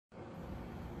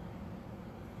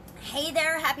Hey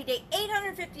there, happy day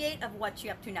 858 of What You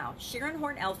Up To Now. Sharon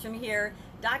Horne-Ellstrom here,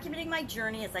 documenting my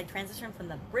journey as I transition from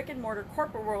the brick and mortar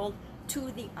corporate world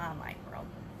to the online world.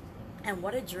 And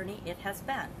what a journey it has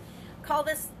been. Call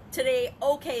this today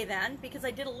okay then, because I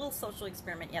did a little social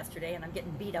experiment yesterday and I'm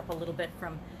getting beat up a little bit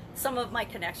from some of my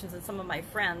connections and some of my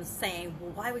friends saying,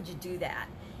 well, why would you do that?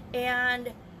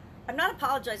 And I'm not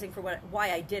apologizing for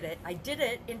why I did it. I did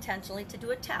it intentionally to do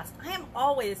a test. I am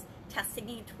always testing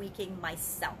and tweaking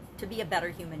myself to be a better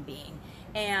human being.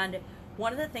 And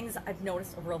one of the things I've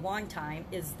noticed over a long time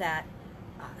is that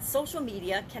social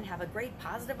media can have a great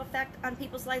positive effect on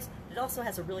people's lives, but it also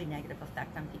has a really negative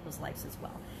effect on people's lives as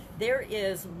well. There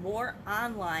is more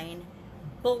online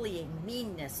bullying,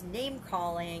 meanness,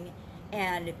 name-calling,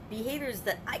 and behaviors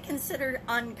that I consider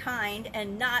unkind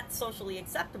and not socially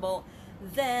acceptable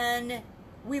than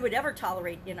we would ever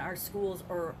tolerate in our schools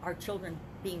or our children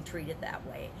being treated that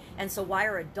way. And so why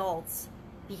are adults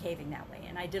behaving that way?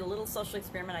 And I did a little social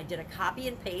experiment. I did a copy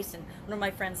and paste, and one of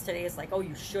my friends today is like, oh,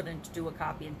 you shouldn't do a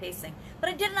copy and paste thing. But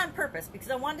I did it on purpose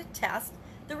because I wanted to test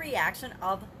the reaction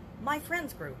of my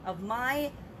friends group, of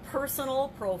my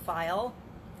personal profile.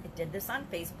 I did this on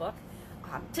Facebook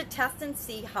to test and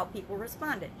see how people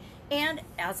responded. And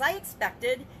as I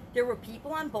expected, there were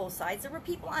people on both sides. There were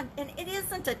people on, and it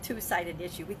isn't a two-sided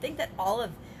issue. We think that all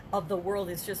of the world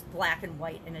is just black and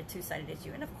white in a two-sided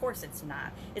issue, and of course it's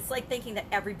not. It's like thinking that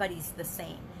everybody's the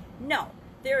same. No,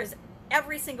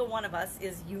 every single one of us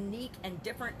is unique and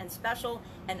different and special,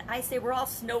 and I say we're all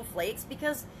snowflakes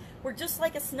because we're just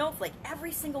like a snowflake.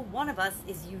 Every single one of us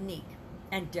is unique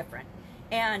and different,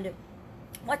 and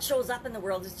what shows up in the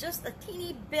world is just a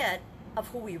teeny bit of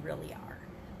who we really are,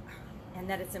 and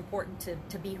that it's important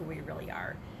to be who we really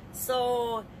are.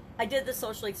 So I did the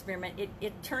social experiment.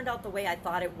 It turned out the way I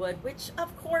thought it would, which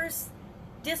of course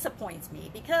disappoints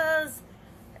me because,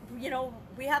 you know,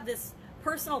 we have this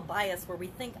personal bias where we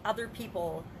think other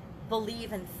people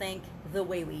believe and think the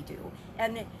way we do.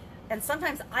 And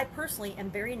sometimes I personally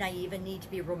am very naive and need to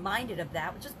be reminded of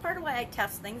that, which is part of why I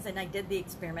test things and I did the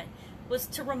experiment, was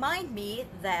to remind me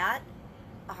that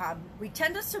we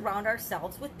tend to surround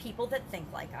ourselves with people that think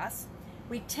like us.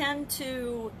 We tend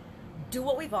to do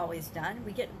what we've always done.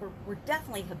 We're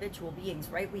definitely habitual beings,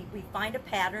 right? We find a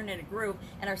pattern in a groove,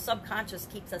 and our subconscious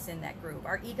keeps us in that groove.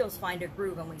 Our egos find a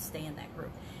groove and we stay in that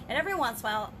groove. And every once in a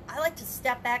while, I like to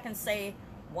step back and say,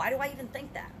 why do I even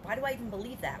think that? Why do I even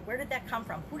believe that? Where did that come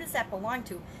from? Who does that belong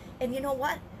to? And you know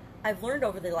what? I've learned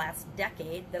over the last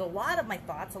decade that a lot of my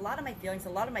thoughts, a lot of my feelings, a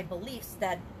lot of my beliefs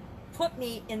that put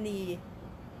me in the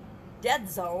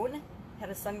dead zone, had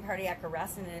a sudden cardiac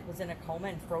arrest and it was in a coma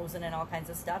and frozen and all kinds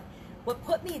of stuff. What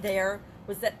put me there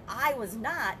was that I was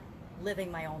not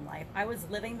living my own life. I was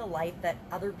living the life that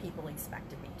other people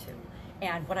expected me to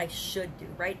and what I should do,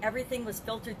 right? Everything was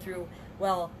filtered through,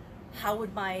 well, how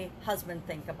would my husband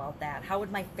think about that? How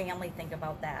would my family think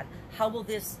about that? How will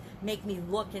this make me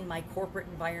look in my corporate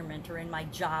environment or in my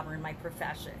job or in my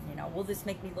profession? You know, will this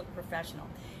make me look professional?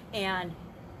 And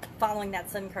following that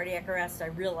sudden cardiac arrest, I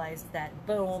realized that,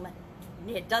 boom,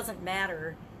 it doesn't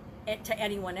matter to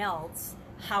anyone else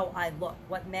how I look.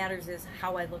 What matters is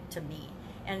how I look to me.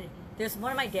 And there's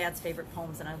one of my dad's favorite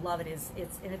poems, and I love it.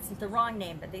 It's the wrong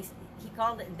name, but we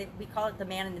call it The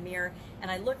Man in the Mirror.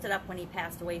 And I looked it up when he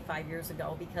passed away 5 years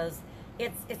ago because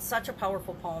it's such a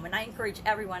powerful poem. And I encourage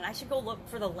everyone. I should go look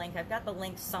for the link. I've got the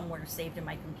link somewhere saved in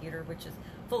my computer, which is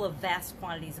full of vast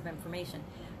quantities of information.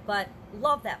 But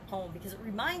love that poem because it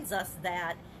reminds us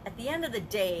that at the end of the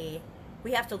day,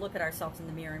 we have to look at ourselves in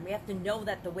the mirror, and we have to know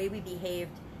that the way we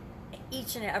behaved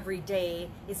each and every day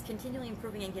is continually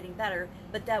improving and getting better,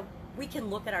 but that we can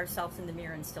look at ourselves in the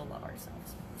mirror and still love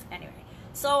ourselves. Anyway,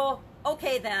 so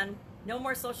okay then, no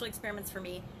more social experiments for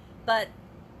me, but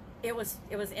it was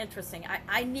interesting.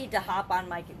 I need to hop on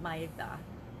my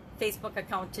Facebook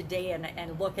account today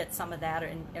and look at some of that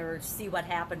or see what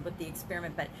happened with the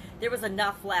experiment, but there was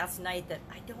enough last night that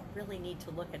I don't really need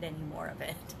to look at any more of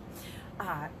it.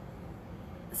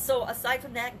 So aside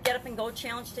from that, Get Up and Go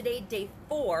Challenge today, day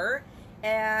 4.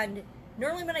 And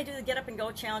normally when I do the Get Up and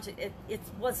Go Challenge, it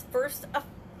was first a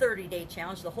 30-day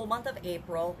challenge, the whole month of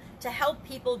April, to help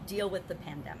people deal with the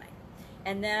pandemic.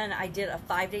 And then I did a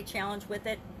 5-day challenge with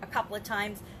it a couple of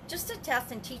times just to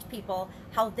test and teach people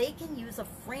how they can use a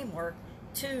framework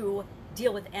to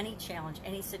deal with any challenge,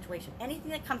 any situation,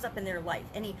 anything that comes up in their life,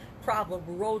 any problem,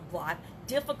 roadblock,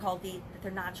 difficulty that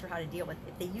they're not sure how to deal with.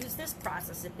 If they use this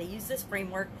process, if they use this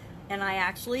framework, and I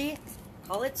actually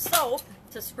call it soap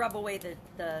to scrub away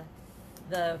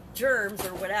the germs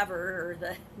or whatever, or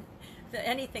the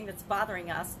anything that's bothering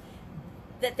us,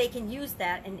 that they can use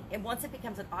that, and once it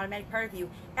becomes an automatic part of you,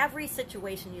 every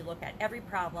situation you look at, every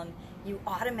problem, you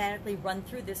automatically run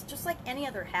through this just like any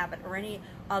other habit or any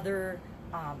other,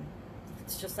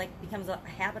 it's just like becomes a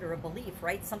habit or a belief,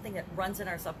 right? Something that runs in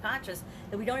our subconscious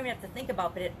that we don't even have to think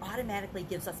about, but it automatically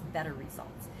gives us better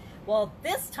results. Well,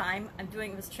 this time I'm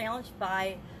doing this challenge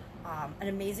by an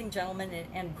amazing gentleman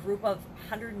and group of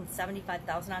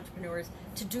 175,000 entrepreneurs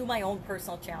to do my own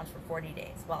personal challenge for 40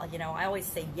 days. Well, you know, I always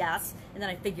say yes, and then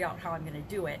I figure out how I'm going to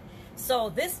do it. So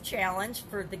this challenge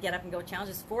for the Get Up and Go challenge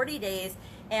is 40 days,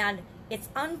 and it's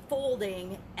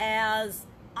unfolding as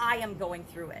I am going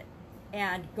through it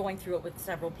and going through it with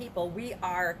several people.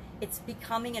 It's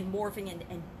becoming and morphing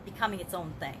and becoming its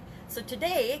own thing. So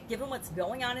today, given what's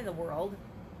going on in the world,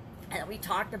 and we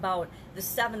talked about the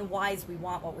 7 whys we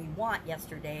want what we want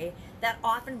yesterday, that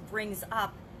often brings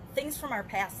up things from our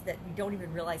past that we don't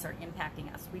even realize are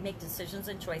impacting us. We make decisions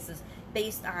and choices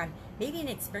based on maybe an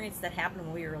experience that happened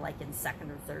when we were like in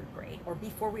 2nd or 3rd grade or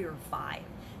before we were 5.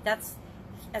 That's,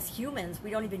 as humans, we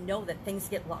don't even know that things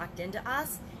get locked into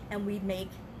us, and we make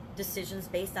decisions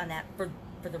based on that for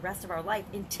the rest of our life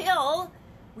until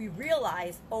we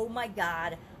realize, oh my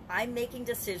God, I'm making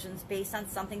decisions based on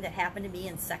something that happened to me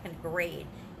in 2nd grade.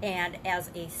 And as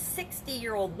a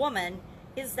 60-year-old woman,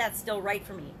 is that still right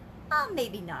for me?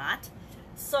 Maybe not.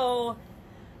 So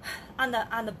on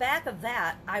the back of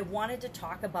that, I wanted to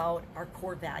talk about our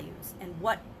core values and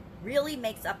what really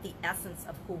makes up the essence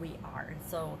of who we are. And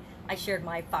so I shared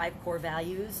my 5 core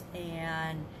values,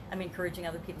 and I'm encouraging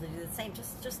other people to do the same.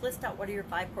 Just list out what are your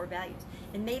 5 core values,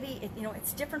 and maybe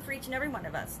it's different for each and every one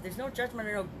of us. There's no judgment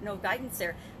or no guidance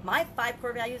there. My 5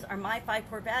 core values are my 5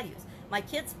 core values. My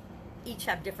kids each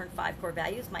have different 5 core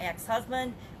values. My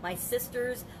ex-husband, my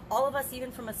sisters, all of us,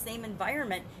 even from a same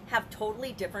environment, have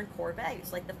totally different core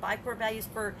values. Like the 5 core values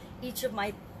for each of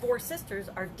my 4 sisters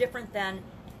are different than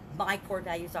my core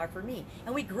values are for me.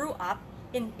 And we grew up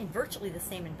in virtually the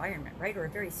same environment, right? Or a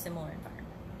very similar environment.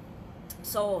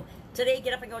 So today,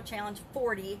 Get Up and Go Challenge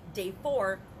 40, day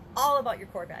 4, all about your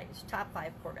core values, top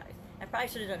 5 core values. I probably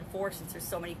should have done 4 since there's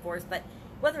so many 4s, but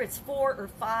whether it's 4 or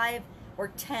 5 or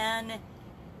 10,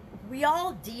 we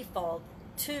all default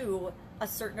to a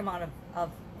certain amount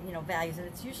of values, and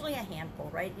it's usually a handful,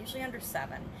 right? Usually under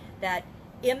 7 that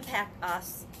impact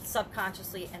us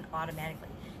subconsciously and automatically.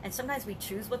 And sometimes we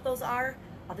choose what those are,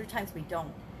 other times we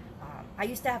don't. I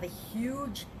used to have a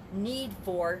huge need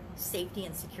for safety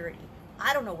and security.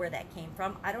 I don't know where that came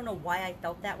from. I don't know why I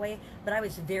felt that way, but I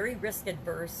was very risk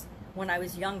adverse when I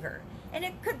was younger. And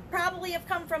it could probably have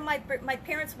come from my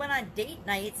parents went on date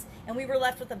nights and we were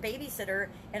left with a babysitter,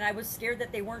 and I was scared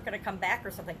that they weren't going to come back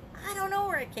or something. I don't know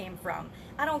where it came from.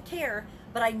 I don't care,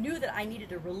 but I knew that I needed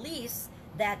to release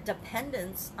that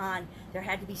dependence on there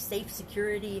had to be safe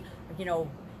security,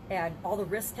 and all the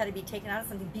risks had to be taken out of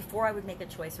something before I would make a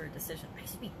choice or a decision. I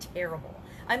used to be terrible.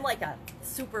 I'm like a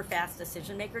super fast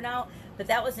decision maker now, but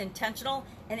that was intentional,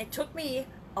 and it took me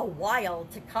a while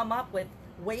to come up with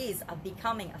ways of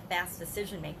becoming a fast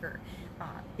decision maker,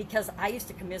 because I used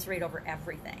to commiserate over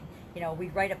everything.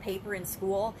 We'd write a paper in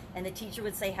school and the teacher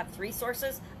would say have 3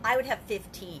 sources. I would have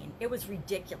 15. It was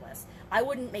ridiculous. I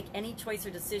wouldn't make any choice or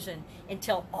decision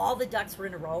until all the ducks were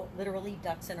in a row, literally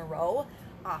ducks in a row,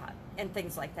 and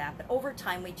things like that. But over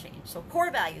time we change. So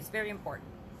core values, very important.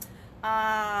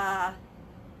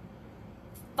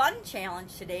 Fun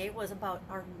challenge today was about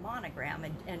our monogram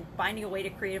and finding a way to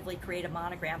creatively create a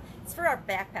monogram. It's for our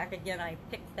backpack. Again, I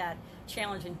picked that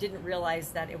challenge and didn't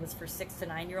realize that it was for 6 to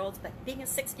 9-year-olds. But being a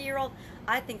 60-year-old,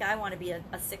 I think I want to be a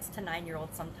 6 to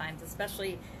 9-year-old sometimes,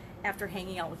 especially after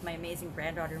hanging out with my amazing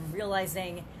granddaughter and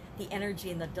realizing the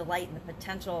energy and the delight and the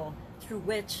potential through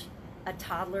which a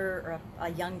toddler or a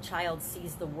young child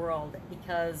sees the world.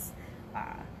 Because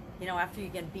after you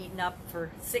get beaten up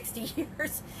for 60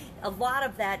 years, a lot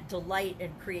of that delight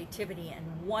and creativity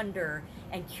and wonder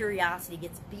and curiosity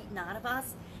gets beaten out of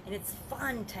us. And it's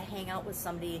fun to hang out with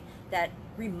somebody that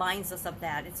reminds us of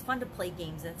that. It's fun to play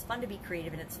games, and it's fun to be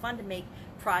creative, and it's fun to make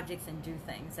projects and do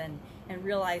things and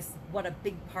realize what a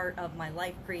big part of my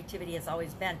life creativity has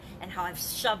always been, and how I've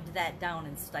shoved that down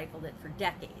and stifled it for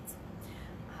decades.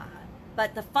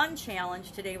 But the fun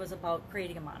challenge today was about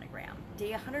creating a monogram.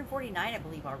 Day 149, I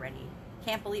believe, already.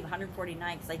 Can't believe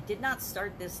 149, because I did not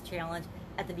start this challenge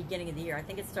at the beginning of the year. I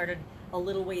think it started a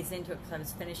little ways into it because I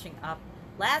was finishing up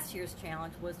last year's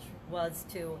challenge, was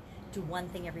to do one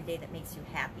thing every day that makes you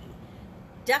happy.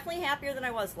 Definitely happier than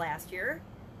I was last year,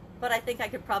 but I think I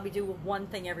could probably do one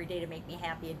thing every day to make me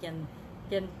happy again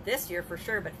this year for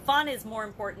sure. But fun is more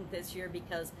important this year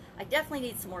because I definitely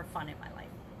need some more fun in my life.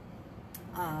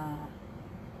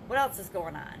 What else is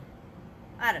going on?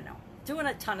 I don't know. doing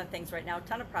a ton of things right now, a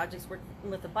ton of projects, working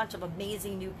with a bunch of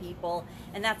amazing new people,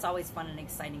 and that's always fun and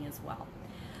exciting as well.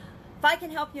 If I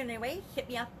can help you in any way, hit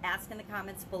me up, ask in the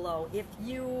comments below. If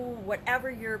you,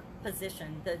 whatever your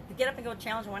position, the Get Up and Go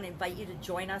Challenge, I want to invite you to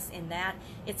join us in that.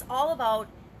 It's all about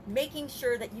making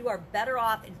sure that you are better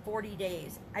off in 40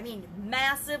 days. I mean,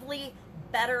 massively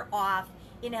better off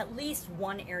in at least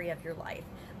one area of your life.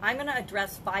 I'm going to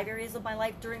address 5 areas of my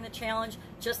life during the challenge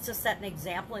just to set an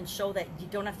example and show that you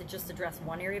don't have to just address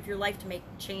one area of your life to make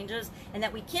changes, and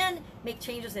that we can make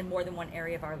changes in more than one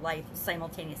area of our life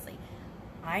simultaneously.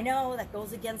 I know that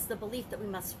goes against the belief that we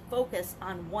must focus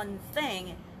on one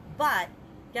thing, but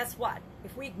guess what?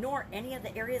 If we ignore any of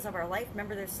the areas of our life,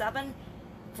 remember there's 7,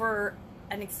 for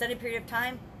an extended period of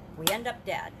time, we end up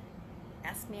dead.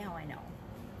 Ask me how I know.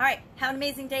 All right, have an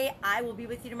amazing day. I will be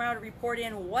with you tomorrow to report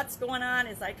in what's going on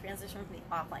as I transition from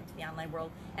the offline to the online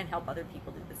world and help other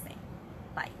people do the